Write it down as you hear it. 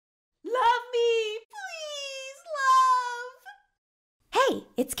Hey,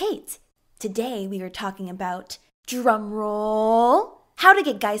 it's Kate. Today we are talking about, drumroll, how to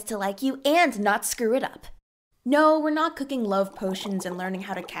get guys to like you and not screw it up. No, we're not cooking love potions and learning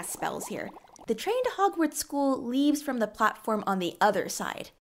how to cast spells here. The train to Hogwarts School leaves from the platform on the other side.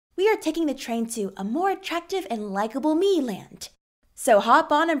 We are taking the train to a more attractive and likable me land. So hop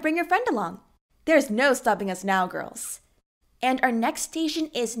on and bring your friend along. There's no stopping us now, girls. And our next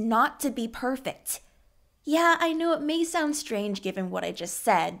station is not to be perfect. Yeah, I know it may sound strange given what I just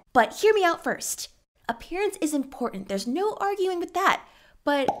said, but hear me out first. Appearance is important, there's no arguing with that,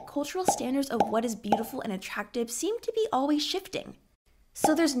 but cultural standards of what is beautiful and attractive seem to be always shifting.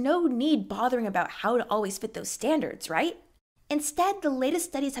 So there's no need bothering about how to always fit those standards, right? Instead, the latest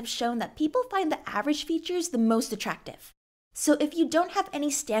studies have shown that people find the average features the most attractive. So if you don't have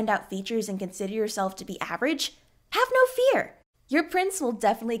any standout features and consider yourself to be average, have no fear. Your prince will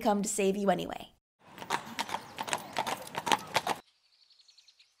definitely come to save you anyway.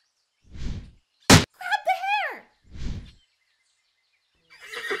 Grab the hair!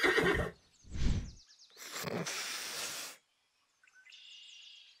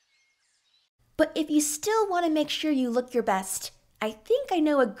 But if you still want to make sure you look your best, I think I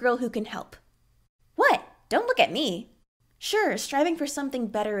know a girl who can help. What? Don't look at me. Sure, striving for something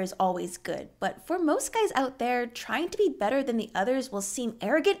better is always good, but for most guys out there, trying to be better than the others will seem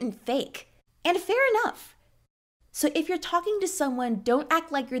arrogant and fake. And fair enough. So if you're talking to someone, don't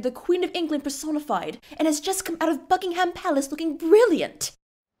act like you're the Queen of England personified and has just come out of Buckingham Palace looking brilliant.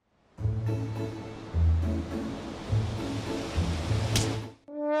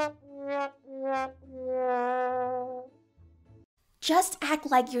 Just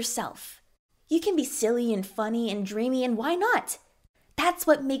act like yourself. You can be silly and funny and dreamy, and why not? That's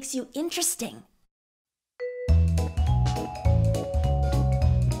what makes you interesting.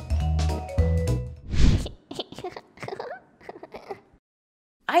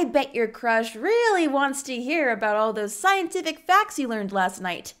 I bet your crush really wants to hear about all those scientific facts you learned last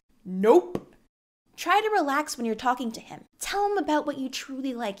night. Nope. Try to relax when you're talking to him. Tell him about what you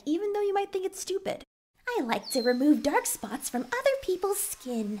truly like, even though you might think it's stupid. I like to remove dark spots from other people's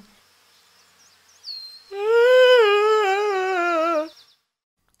skin.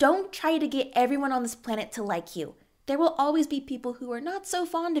 Don't try to get everyone on this planet to like you. There will always be people who are not so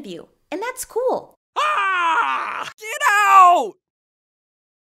fond of you, and that's cool. Ah! Get out!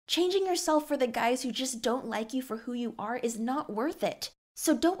 Changing yourself for the guys who just don't like you for who you are is not worth it.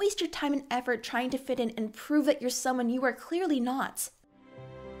 So don't waste your time and effort trying to fit in and prove that you're someone you are clearly not.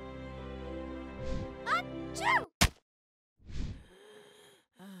 Achoo!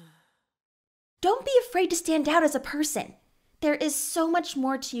 Don't be afraid to stand out as a person. There is so much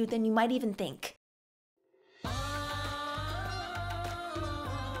more to you than you might even think.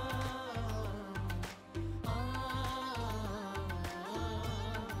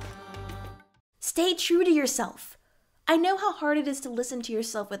 Stay true to yourself. I know how hard it is to listen to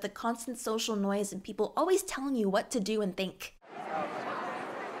yourself with the constant social noise and people always telling you what to do and think.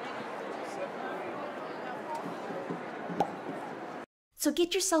 So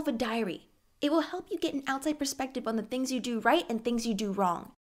get yourself a diary. It will help you get an outside perspective on the things you do right and things you do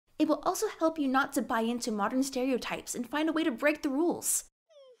wrong. It will also help you not to buy into modern stereotypes and find a way to break the rules.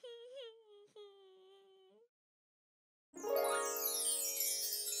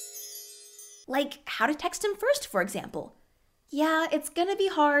 Like how to text him first, for example. Yeah, it's gonna be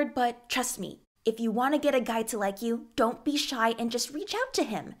hard, but trust me, if you want to get a guy to like you, don't be shy and just reach out to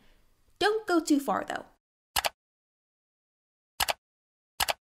him. Don't go too far though.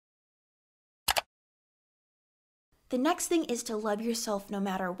 The next thing is to love yourself no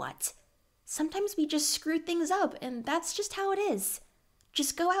matter what. Sometimes we just screw things up, and that's just how it is.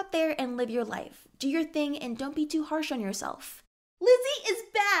 Just go out there and live your life. Do your thing and don't be too harsh on yourself. Lizzie is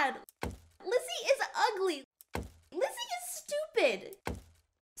bad. Lizzie is ugly. Lizzie is stupid.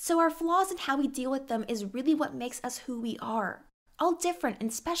 So our flaws and how we deal with them is really what makes us who we are. All different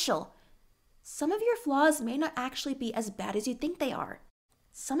and special. Some of your flaws may not actually be as bad as you think they are.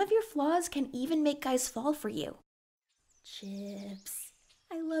 Some of your flaws can even make guys fall for you. Chips.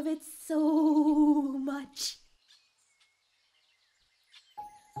 I love it so much.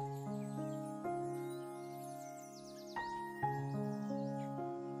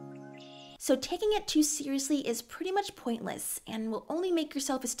 So taking it too seriously is pretty much pointless and will only make your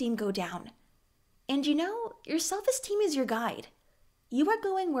self-esteem go down. And you know, your self-esteem is your guide. You are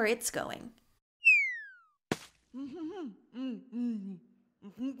going where it's going.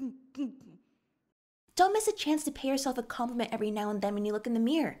 Don't miss a chance to pay yourself a compliment every now and then when you look in the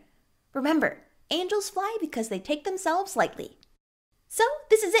mirror. Remember, angels fly because they take themselves lightly. So,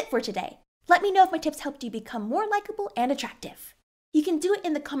 this is it for today. Let me know if my tips helped you become more likable and attractive. You can do it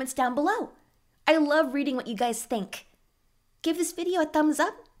in the comments down below. I love reading what you guys think. Give this video a thumbs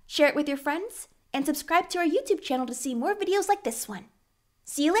up, share it with your friends, and subscribe to our YouTube channel to see more videos like this one.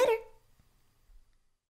 See you later!